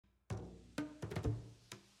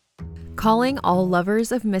calling all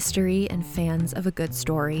lovers of mystery and fans of a good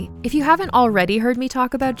story. If you haven't already heard me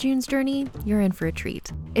talk about June's Journey, you're in for a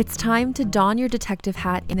treat. It's time to don your detective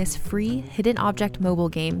hat in this free hidden object mobile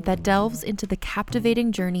game that delves into the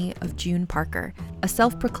captivating journey of June Parker, a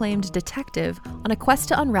self-proclaimed detective on a quest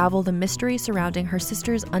to unravel the mystery surrounding her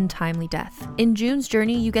sister's untimely death. In June's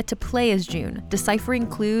Journey, you get to play as June, deciphering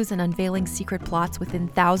clues and unveiling secret plots within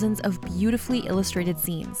thousands of beautifully illustrated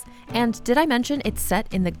scenes. And did I mention it's set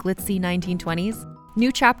in the glitzy 1920s? New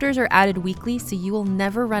chapters are added weekly, so you will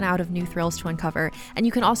never run out of new thrills to uncover, and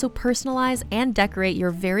you can also personalize and decorate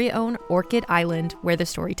your very own Orchid Island where the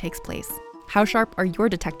story takes place. How sharp are your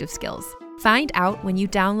detective skills? Find out when you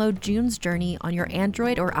download June's Journey on your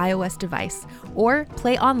Android or iOS device, or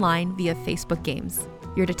play online via Facebook Games.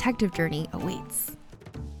 Your detective journey awaits.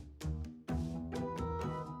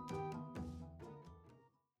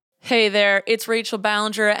 Hey there, it's Rachel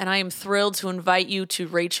Ballinger, and I am thrilled to invite you to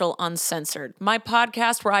Rachel Uncensored, my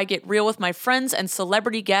podcast where I get real with my friends and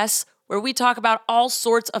celebrity guests, where we talk about all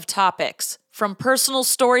sorts of topics. From personal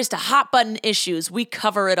stories to hot-button issues, we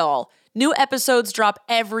cover it all. New episodes drop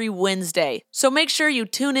every Wednesday, so make sure you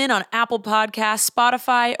tune in on Apple Podcasts,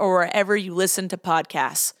 Spotify, or wherever you listen to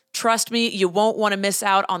podcasts. Trust me, you won't want to miss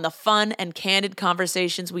out on the fun and candid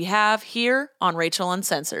conversations we have here on Rachel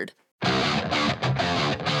Uncensored.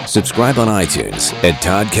 Subscribe on iTunes at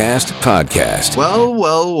Toddcast Podcast.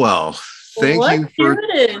 Well. Thank you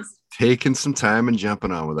for taking some time and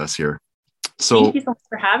jumping on with us here. So, thank you so much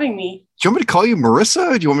for having me. Do you want me to call you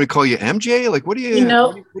Marissa? Do you want me to call you MJ? Like, what do you?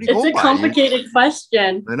 It's a complicated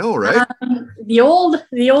question. I know, right? The old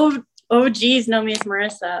OGs know me as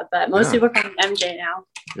Marissa, but most people call me MJ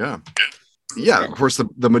now. Yeah. Of course,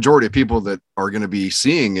 the majority of people that are going to be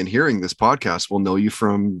seeing and hearing this podcast will know you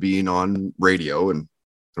from being on radio and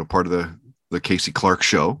part of the Clarke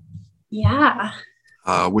Show. Yeah.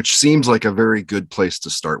 Which seems like a very good place to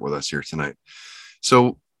start with us here tonight.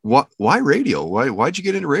 So why radio? Why'd you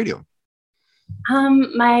get into radio?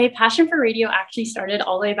 My passion for radio actually started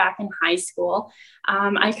all the way back in high school.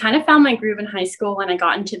 I kind of found my groove in high school when I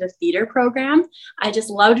got into the theater program. I just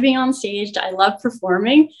loved being on stage. I loved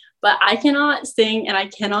performing, but I cannot sing and I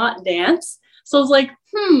cannot dance. So I was like,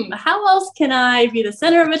 how else can I be the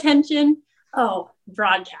center of attention? Oh,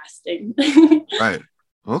 broadcasting. Right.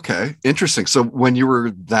 Okay. Interesting. So when you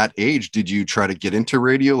were that age, did you try to get into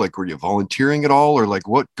radio? Like, were you volunteering at all? Or like,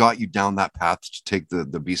 what got you down that path to take the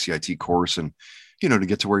BCIT course and, to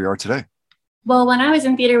get to where you are today? Well, when I was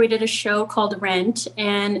in theater, we did a show called Rent,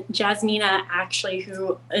 and Jasmina, actually,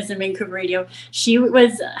 who is in MIN CONVO radio, she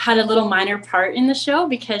had a little minor part in the show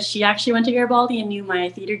because she actually went to Garibaldi and knew my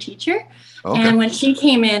theater teacher. Okay. And when she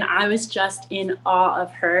came in, I was just in awe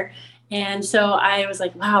of her. And so I was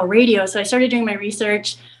like, wow, radio. So I started doing my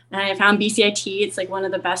research and I found BCIT. It's like one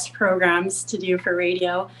of the best programs to do for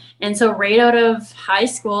radio. And so right out of high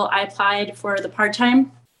school, I applied for the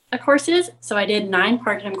part-time courses. So I did 9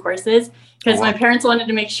 part-time courses because my parents wanted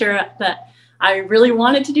to make sure that I really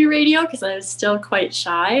wanted to do radio because I was still quite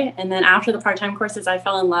shy. And then after the part-time courses, I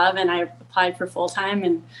fell in love and I applied for full-time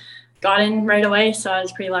and got in right away, so I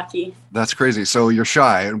was pretty lucky. That's crazy. So you're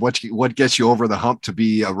shy, and what gets you over the hump to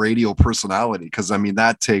be a radio personality? Because I mean,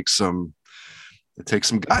 that takes some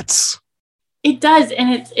guts. It does,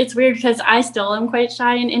 and it's weird because I still am quite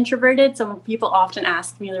shy and introverted. So people often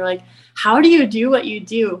ask me, they're like, "How do you do what you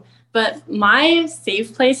do?" But my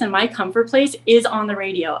safe place and my comfort place is on the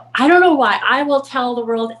radio. I don't know why. I will tell the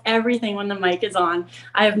world everything when the mic is on.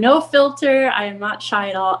 I have no filter. I am not shy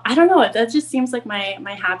at all. I don't know. That just seems like my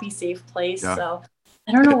happy, safe place. Yeah. So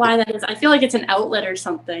I don't know why that is. I feel like it's an outlet or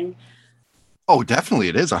something. Oh, definitely.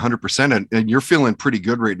 It is 100%. And you're feeling pretty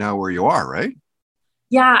good right now where you are, right?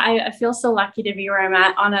 Yeah, I feel so lucky to be where I'm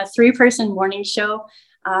at on a 3-person morning show.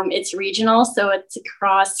 It's regional, so it's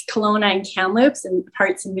across Kelowna and Kamloops and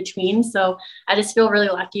parts in between. So I just feel really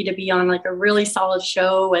lucky to be on like a really solid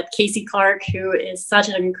show with Casey Clarke, who is such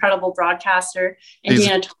an incredible broadcaster, and He's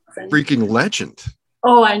Dana Thompson. Freaking legend.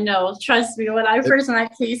 Oh, I know. Trust me. When I first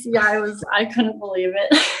met Casey, I couldn't believe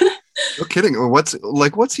it. No kidding.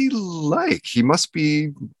 What's he like? He must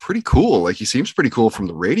be pretty cool. Like, he seems pretty cool from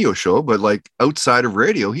the radio show, but like outside of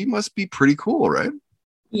radio, he must be pretty cool, right?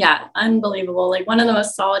 Yeah, unbelievable. Like one of the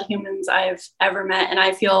most solid humans I've ever met. And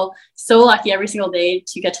I feel so lucky every single day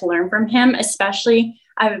to get to learn from him, especially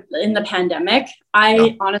in the pandemic.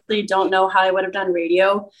 I honestly don't know how I would have done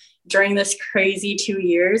radio during this crazy 2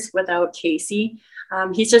 years without Casey.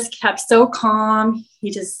 He's just kept so calm. He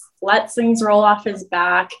just lets things roll off his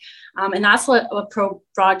back. And that's what a pro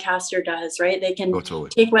broadcaster does, right? They can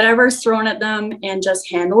take whatever's thrown at them and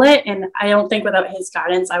just handle it. And I don't think without his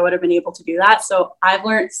guidance, I would have been able to do that. So I've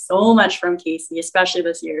learned so much from Casey, especially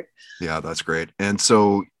this year. Yeah, that's great. And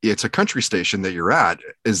so it's a country station that you're at.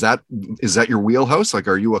 Is that your wheelhouse? Like,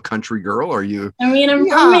 are you a country girl? Are you? I mean, I'm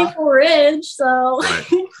from Maple Ridge, so. Right.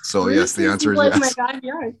 So yes, the answer is yes. My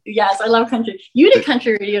backyard. Yes, I love country. You did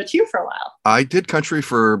country radio too for a while. I did country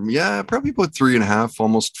for probably about 3.5,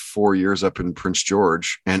 almost 4 years up in Prince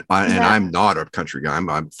George, and I'm not a country guy.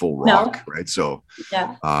 I'm full rock, right? So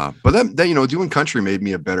but then doing country made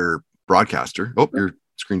me a better broadcaster. Oh, your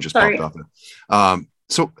screen just popped off.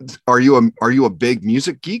 So are you a big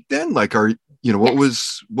music geek then? Like, what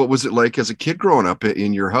was it like as a kid growing up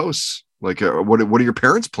in your house? Like, what are your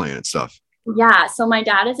parents playing and stuff? Yeah, so my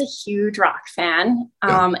dad is a huge rock fan.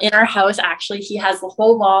 In our house, actually, he has the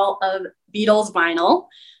whole wall of Beatles vinyl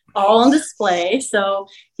all on display. So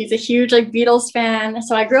he's a huge Beatles fan.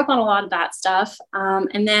 So I grew up on a lot of that stuff.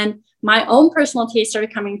 And then my own personal taste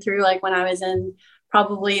started coming through when I was in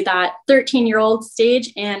probably that 13-year-old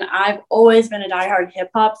stage. And I've always been a diehard hip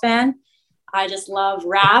hop fan. I just love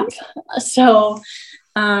rap. So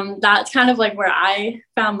that's kind of where I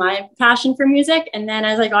found my passion for music. And then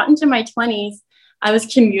as I got into my 20s, I was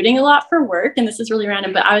commuting a lot for work. And this is really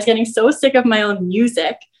random, but I was getting so sick of my own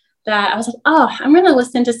music that I was like, oh, I'm going to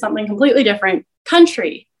listen to something completely different,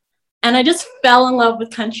 country. And I just fell in love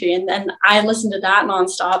with country. And then I listened to that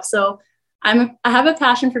nonstop. So I have a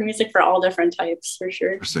passion for music for all different types, for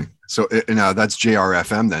sure. Interesting. So now that's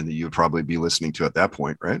JRFM then that you would probably be listening to at that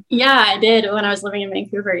point, right? Yeah, I did when I was living in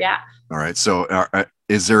Vancouver. Yeah. All right. So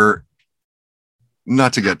is there,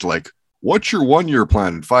 not to get to what's your 1-year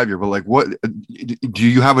plan and 5-year, but what do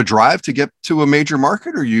you have a drive to get to a major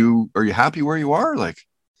market? Are you happy where you are?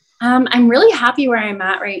 I'm really happy where I'm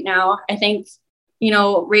at right now. I think,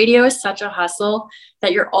 radio is such a hustle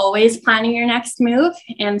that you're always planning your next move.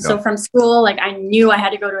 And so from school, I knew I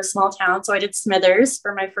had to go to a small town. So I did Smithers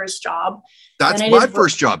for my first job. That's my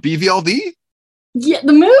first job. BVLD? Yeah,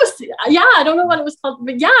 the Moose. Yeah, I don't know what it was called,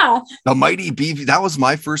 but yeah. The Mighty BV. That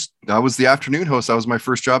was the afternoon host. That was my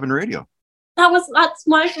first job in radio. That's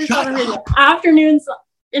my first job in radio. Afternoons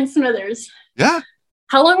in Smithers. Yeah.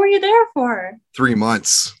 How long were you there for? 3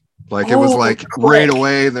 months. It was right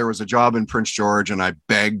away. There was a job in Prince George and I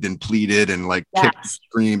begged and pleaded and kicked and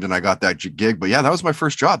screamed and I got that gig. But yeah, that was my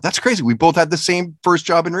first job. That's crazy. We both had the same first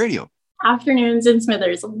job in radio. Afternoons in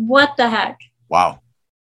Smithers. What the heck? Wow.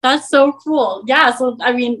 That's so cool. Yeah. So,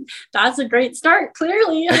 I mean, that's a great start,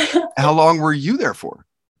 clearly. How long were you there for?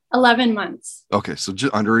 11 months. Okay. So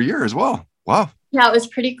just under a year as well. Wow. Yeah, it was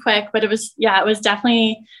pretty quick, but it was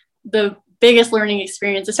definitely the biggest learning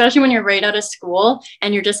experience, especially when you're right out of school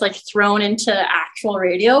and you're just thrown into actual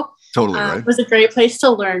radio. Totally right. It was a great place to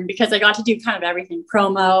learn because I got to do kind of everything,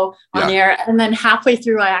 promo on air. And then halfway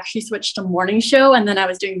through, I actually switched to morning show. And then I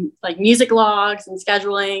was doing music logs and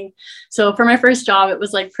scheduling. So for my first job, it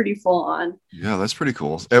was pretty full on. Yeah, that's pretty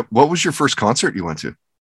cool. What was your first concert you went to?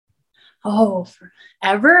 Oh,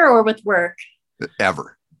 ever or with work?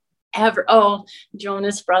 Ever. Oh,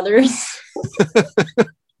 Jonas Brothers.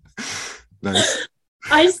 Nice.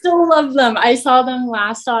 I still love them. I saw them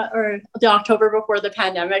the October before the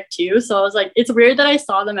pandemic too. So I was it's weird that I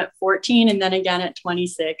saw them at 14 and then again at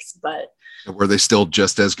 26, but were they still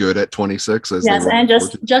just as good at 26 as yes, they were and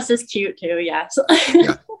just as cute too. Yes.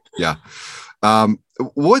 Yeah.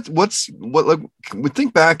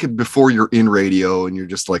 Think back before you're in radio and you're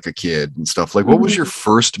just a kid and stuff. What was your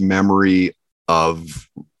first memory of,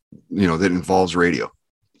 that involves radio?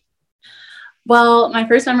 Well, my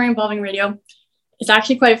first memory involving radio is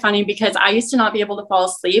actually quite funny because I used to not be able to fall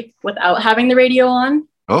asleep without having the radio on.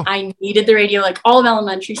 Oh. I needed the radio all of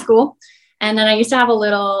elementary school. And then I used to have a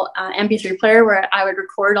little MP3 player where I would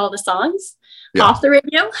record all the songs off the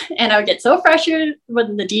radio. And I would get so frustrated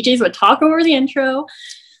when the DJs would talk over the intro.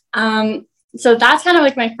 So that's kind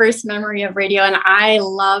of my first memory of radio. And I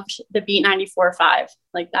loved the Beat 94.5.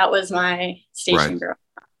 That was my station girl.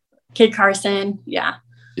 Kid Carson. Yeah.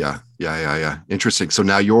 Yeah. Interesting. So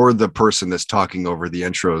now you're the person that's talking over the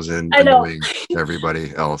intros and annoying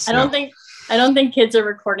everybody else. I don't think kids are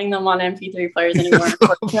recording them on MP3 players anymore,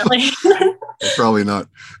 unfortunately. Probably not.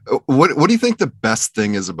 What do you think the best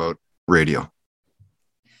thing is about radio?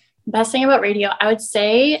 Best thing about radio, I would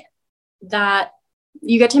say that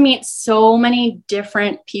you get to meet so many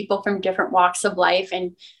different people from different walks of life,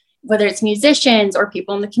 and whether it's musicians or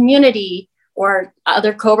people in the community or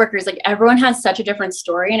other coworkers, everyone has such a different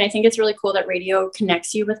story. And I think it's really cool that radio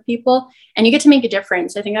connects you with people and you get to make a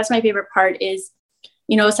difference. I think that's my favorite part is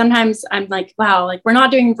sometimes I'm like, wow, like we're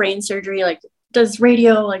not doing brain surgery. Like, does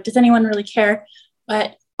radio, like, does anyone really care?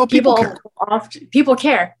 But people care. People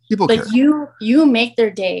care. People like care. you make their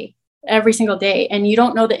day every single day, and you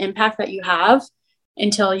don't know the impact that you have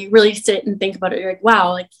until you really sit and think about it. You're like,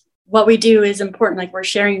 wow, like what we do is important. Like we're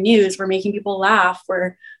sharing news, we're making people laugh,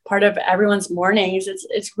 we're part of everyone's mornings.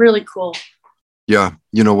 It's really cool. Yeah.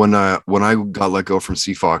 When I got let go from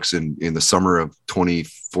CFOX in the summer of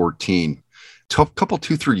 2014, took a couple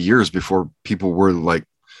 2-3 years before people were like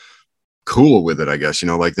cool with it, I guess,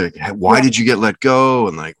 like why did you get let go,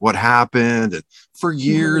 and like what happened, and for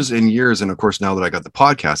years and years. And of course, now that I got the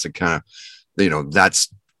podcast, it kind of,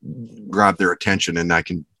 that's grabbed their attention, and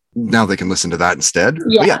now they can listen to that instead.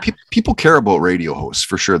 But yeah, people care about radio hosts,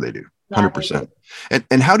 for sure they do. 100%.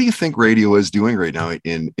 And how do you think radio is doing right now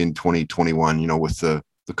in 2021, with the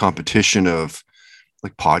competition of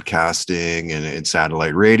like podcasting and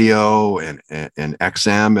satellite radio and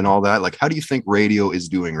XM and all that? Like, how do you think radio is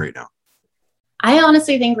doing right now? I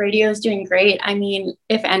honestly think radio is doing great. I mean,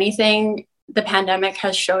 if anything, the pandemic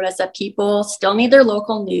has showed us that people still need their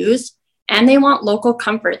local news, and they want local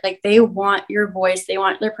comfort. Like they want your voice, they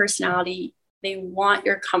want their personality, they want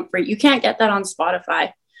your comfort. You can't get that on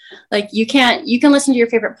Spotify. Like you can listen to your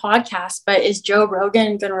favorite podcast, but is Joe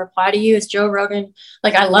Rogan going to reply to you? Is Joe Rogan,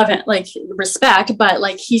 like, I love it, like respect, but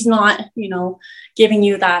like, he's not, giving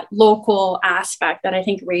you that local aspect that I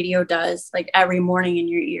think radio does, like every morning in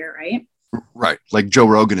your ear. Right. Like Joe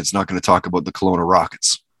Rogan is not going to talk about the Kelowna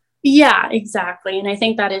Rockets. Yeah, exactly. And I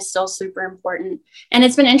think that is still super important. And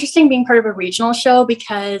it's been interesting being part of a regional show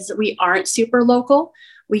because we aren't super local.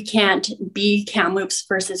 We can't be Kamloops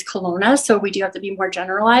versus Kelowna. So we do have to be more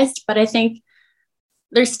generalized. But I think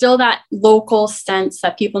there's still that local sense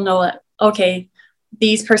that people know that, okay,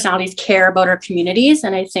 these personalities care about our communities.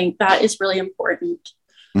 And I think that is really important.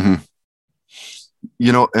 Mm-hmm.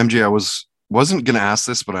 MJ, I wasn't going to ask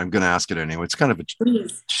this, but I'm going to ask it anyway. It's kind of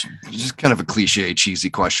just kind of a cliche, cheesy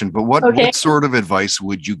question, but what sort of advice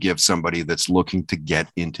would you give somebody that's looking to get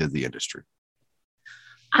into the industry?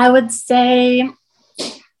 I would say,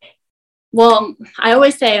 well, I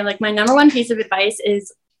always say, like, my number one piece of advice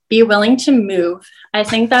is be willing to move. I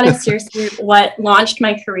think that is seriously what launched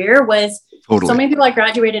my career. Was totally. So many people I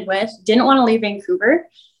graduated with didn't want to leave Vancouver.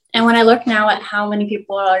 And when I look now at how many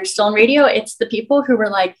people are still in radio, it's the people who were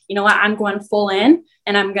like, you know what, I'm going full in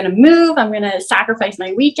and I'm going to move. I'm going to sacrifice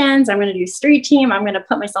my weekends. I'm going to do street team. I'm going to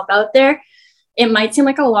put myself out there. It might seem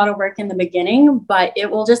like a lot of work in the beginning, but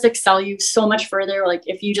it will just excel you so much further. Like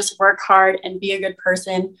if you just work hard and be a good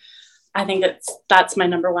person, I think that's my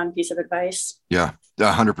number one piece of advice. Yeah,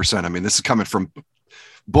 100%. I mean, this is coming from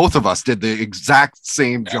both of us did the exact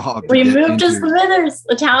same job. We moved to Smithers,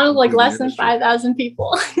 a town of like less than 5,000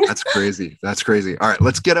 people. That's crazy. That's crazy. All right,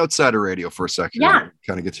 let's get outside of radio for a second. Yeah.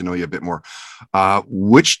 Kind of get to know you a bit more.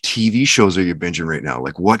 Which TV shows are you binging right now?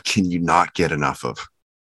 Like, what can you not get enough of?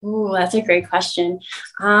 Ooh, that's a great question.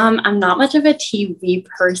 I'm not much of a TV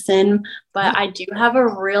person, but I do have a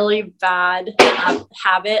really bad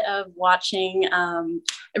habit of watching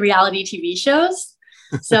reality TV shows.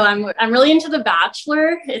 So I'm really into The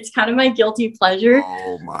Bachelor. It's kind of my guilty pleasure.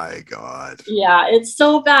 Oh my God. Yeah, it's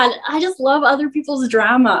so bad. I just love other people's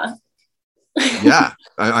drama. Yeah,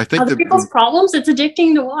 I think other people's problems, it's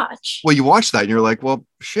addicting to watch. Well, you watch that and you're like, well,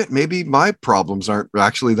 shit, maybe my problems aren't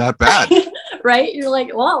actually that bad. Right? You're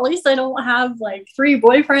like, well, at least I don't have like 3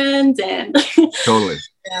 boyfriends and totally.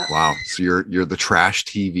 Yeah. Wow. So you're the trash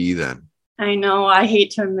TV then. I know. I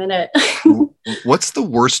hate to admit it. What's the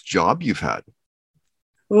worst job you've had?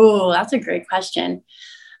 Oh, that's a great question.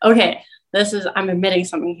 Okay. I'm admitting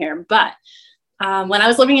something here, but when I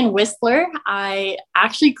was living in Whistler, I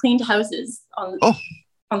actually cleaned houses on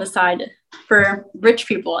the side for rich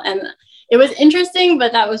people. And it was interesting,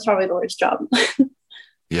 but that was probably the worst job.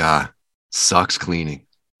 Yeah. Sucks cleaning.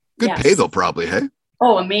 Good pay though, probably. Hey.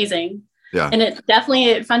 Oh, amazing. Yeah. And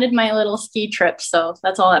it funded my little ski trip. So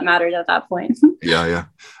that's all that mattered at that point. Yeah.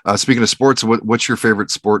 Speaking of sports, what's your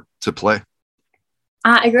favorite sport to play?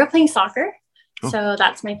 I grew up playing soccer. So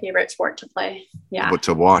that's my favorite sport to play. Yeah. What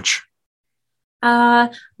to watch? I'm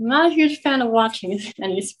not a huge fan of watching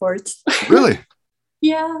any sports. Really?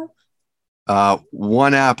 Yeah.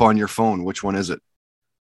 One app on your phone. Which one is it?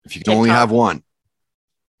 If you can only have one.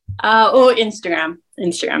 Instagram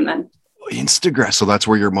then. Instagram. So that's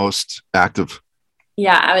where you're most active.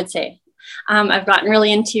 Yeah, I would say. I've gotten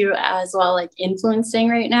really into as well, like influencing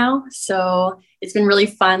right now. So it's been really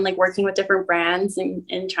fun, like working with different brands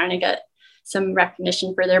and trying to get some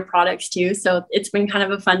recognition for their products too. So it's been kind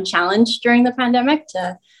of a fun challenge during the pandemic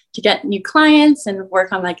to get new clients and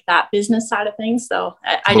work on like that business side of things. So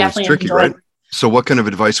I definitely tricky, enjoy right? So what kind of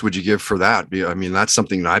advice would you give for that? I mean, that's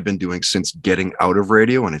something that I've been doing since getting out of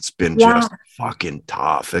radio, and it's been just fucking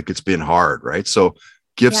tough. Like, it's been hard, right? So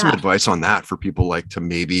give some advice on that for people like to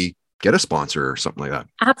maybe get a sponsor or something like that.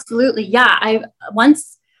 Absolutely. Yeah.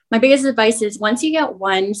 My biggest advice is once you get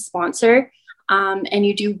one sponsor, and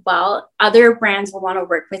you do well, other brands will want to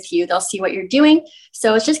work with you. They'll see what you're doing.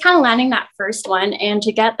 So it's just kind of landing that first one. And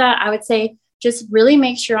to get that, I would say, just really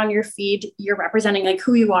make sure on your feed, you're representing like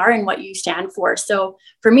who you are and what you stand for. So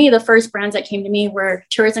for me, the first brands that came to me were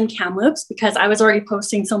Tourism Kamloops, because I was already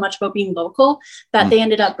posting so much about being local that they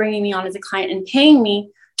ended up bringing me on as a client and paying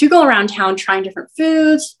me to go around town, trying different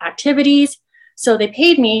foods, activities. So they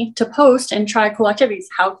paid me to post and try cool activities.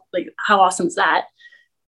 How awesome is that?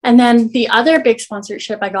 And then the other big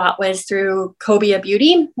sponsorship I got was through Cobia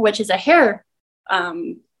Beauty, which is a hair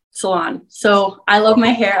salon. So I love my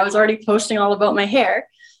hair. I was already posting all about my hair.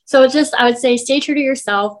 So it's just, I would say, stay true to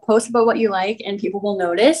yourself, post about what you like, and people will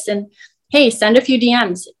notice. And hey, send a few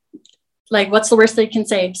DMs. Like, what's the worst they can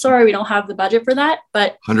say? Sorry, we don't have the budget for that.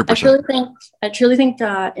 But 100%. I truly think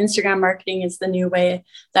Instagram marketing is the new way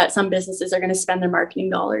that some businesses are going to spend their marketing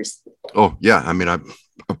dollars. Oh yeah. I mean, I'm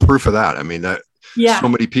a proof of that. I mean, so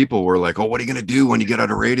many people were like, oh, what are you going to do when you get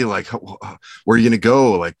out of radio? Like, where are you going to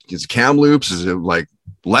go? Like, is it Kamloops? Is it like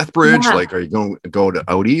Lethbridge? Yeah. Like, are you going to go to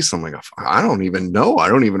out east? I'm like, I don't even know. I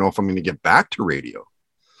don't even know if I'm going to get back to radio.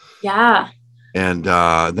 Yeah. And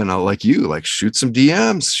then I'll, like you, like, shoot some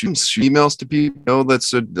DMs, shoot emails to people, you know,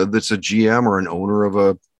 that's a GM or an owner of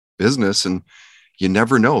a business. And you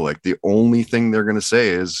never know. Like, the only thing they're going to say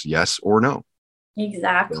is yes or no.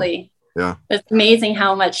 Exactly. Yeah. It's amazing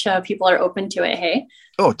how much people are open to it. Hey.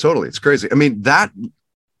 Oh, totally. It's crazy. I mean, that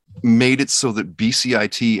made it so that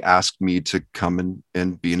BCIT asked me to come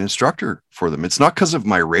and be an instructor for them. It's not because of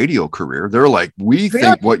my radio career. They're like, we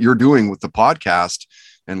think what you're doing with the podcast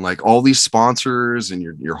and like all these sponsors and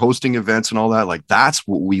you're hosting events and all that, like, that's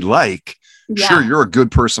what we like. Yeah. Sure, you're a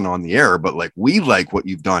good person on the air, but like, we like what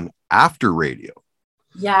you've done after radio.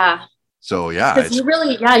 Yeah. So yeah, you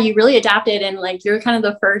really adapted, and like, you're kind of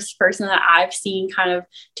the first person that I've seen kind of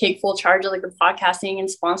take full charge of like the podcasting and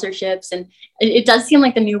sponsorships, and it does seem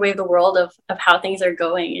like the new way of the world of how things are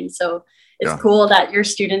going. And so it's cool that your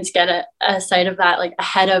students get a sight of that, like,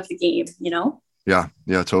 ahead of the game, you know? Yeah,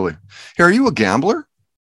 totally. Hey, are you a gambler?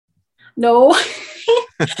 No.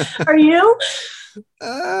 Are you?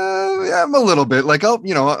 Yeah, I'm a little bit. Like,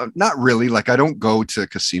 not really. Like, I don't go to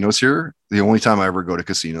casinos here. The only time I ever go to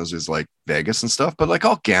casinos is like Vegas and stuff. But like,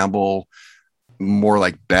 I'll gamble, more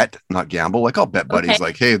like bet, not gamble. Like, I'll bet buddies.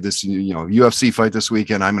 Like, hey, this UFC fight this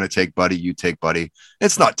weekend, I'm going to take buddy. You take buddy.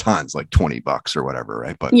 It's not tons, like $20 or whatever,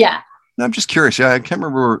 right? But yeah, I'm just curious. Yeah, I can't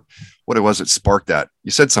remember what it was that sparked that.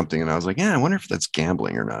 You said something, and I was like, yeah, I wonder if that's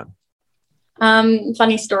gambling or not.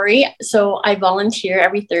 Funny story. So I volunteer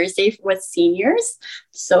every Thursday with seniors.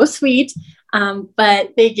 So sweet.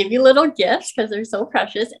 But they give you little gifts because they're so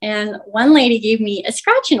precious. And one lady gave me a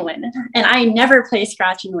scratch and win, and I never play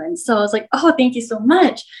scratch and win. So I was like, oh, thank you so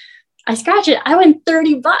much. I scratch it. I win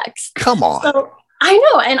 $30. Come on. So I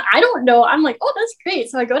know. And I don't know. I'm like, oh, that's great.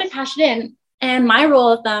 So I go to cash it in. And my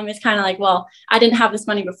rule with them is kind of like, well, I didn't have this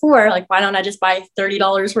money before. Like, why don't I just buy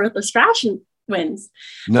 $30 worth of scratch and wins?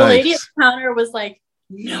 Nice. The lady at the counter was like,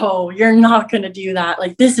 no, you're not going to do that.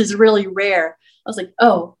 Like, this is really rare. I was like,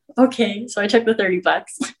 oh, okay. So I took the $30.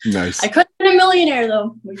 Nice. I couldn't have been a millionaire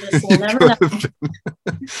though. We just will never know.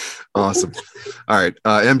 Awesome. All right.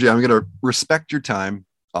 MJ, I'm going to respect your time.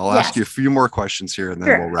 I'll ask you a few more questions here, and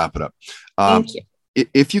then we'll wrap it up. Thank you.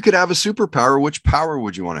 If you could have a superpower, which power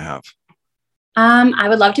would you want to have? I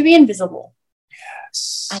would love to be invisible.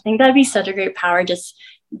 Yes. I think that'd be such a great power. Just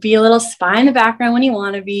be a little spy in the background when you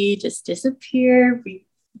want to be, just disappear,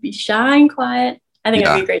 be shy and quiet. I think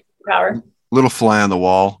it'd be a great superpower. Little fly on the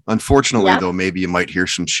wall. Unfortunately, though, maybe you might hear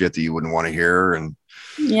some shit that you wouldn't want to hear. And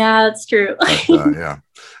yeah, that's true.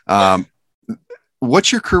 But,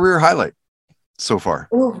 what's your career highlight so far?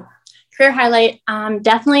 Ooh, career highlight.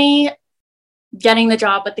 Definitely getting the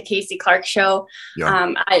job at the Clarke Show.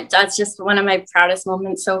 Yeah. That's just one of my proudest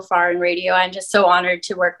moments so far in radio. I'm just so honored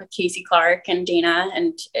to work with Clarke and Dana,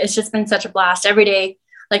 and it's just been such a blast every day.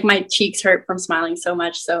 Like, my cheeks hurt from smiling so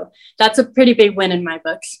much. So that's a pretty big win in my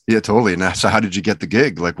books. Yeah, totally. And so how did you get the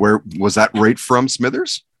gig? Like, where was that, right from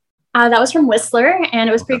Smithers? That was from Whistler, and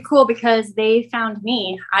it was pretty cool because they found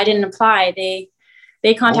me. I didn't apply.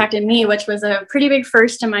 They contacted me, which was a pretty big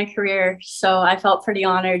first in my career. So I felt pretty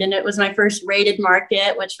honored, and it was my first rated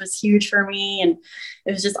market, which was huge for me. And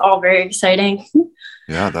it was just all very exciting.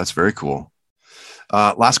 Yeah, that's very cool.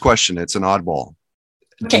 Last question. It's an oddball.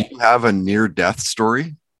 Okay. Do you have a near-death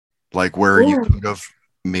story? Like, where you could have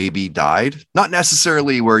maybe died? Not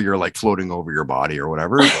necessarily where you're like floating over your body or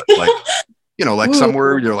whatever, but like, like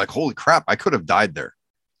somewhere you're like, holy crap, I could have died there.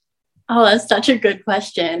 Oh, that's such a good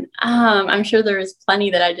question. I'm sure there is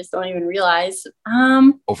plenty that I just don't even realize.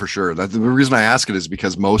 Oh, for sure. The reason I ask it is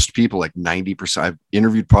because most people, like 90%, I've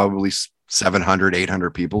interviewed probably 700,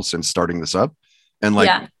 800 people since starting this up. And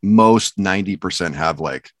like most 90% have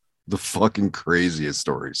like the fucking craziest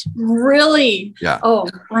stories. Really? Yeah. Oh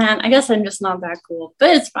man, I guess I'm just not that cool, but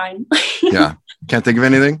it's fine. Yeah. Can't think of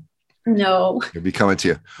anything? No. It'll be coming to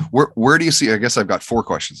you. Where do you see, I guess I've got 4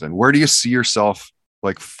 questions then. Where do you see yourself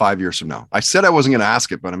like 5 years from now? I said I wasn't going to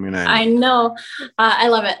ask it, but I'm going to. I know. I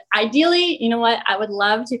love it. Ideally, you know what? I would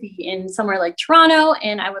love to be in somewhere like Toronto,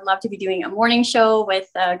 and I would love to be doing a morning show with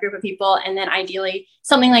a group of people. And then ideally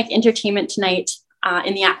something like Entertainment Tonight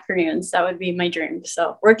in the afternoons. That would be my dream.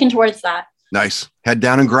 So working towards that. Nice. Head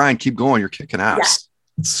down and grind. Keep going. You're kicking ass. Yeah.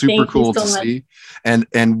 It's super cool to see.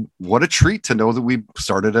 And what a treat to know that we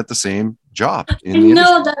started at the same job.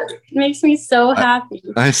 No, that makes me so happy.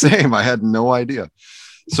 Same. I had no idea.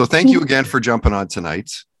 So thank you again for jumping on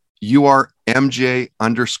tonight. You are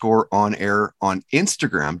MJ_on-air on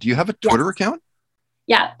Instagram. Do you have a Twitter account?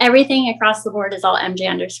 Yeah. Everything across the board is all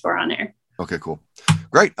MJ_on-air. Okay, cool.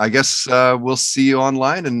 Great. I guess we'll see you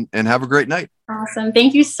online and have a great night. Awesome.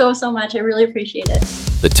 Thank you so much. I really appreciate it.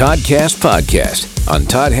 The Toddcast Podcast on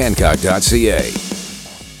toddhancock.ca.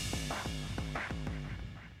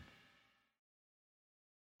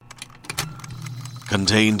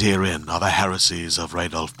 Contained herein are the heresies of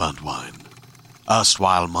Radolf Burntwine,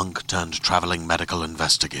 erstwhile monk turned traveling medical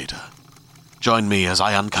investigator. Join me as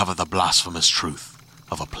I uncover the blasphemous truth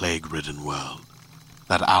of a plague-ridden world,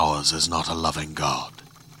 that ours is not a loving God,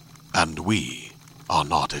 and we are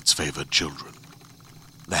not its favored children.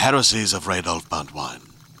 The heresies of Radolf Burntwine,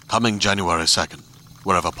 coming January 2nd,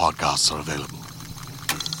 wherever podcasts are available.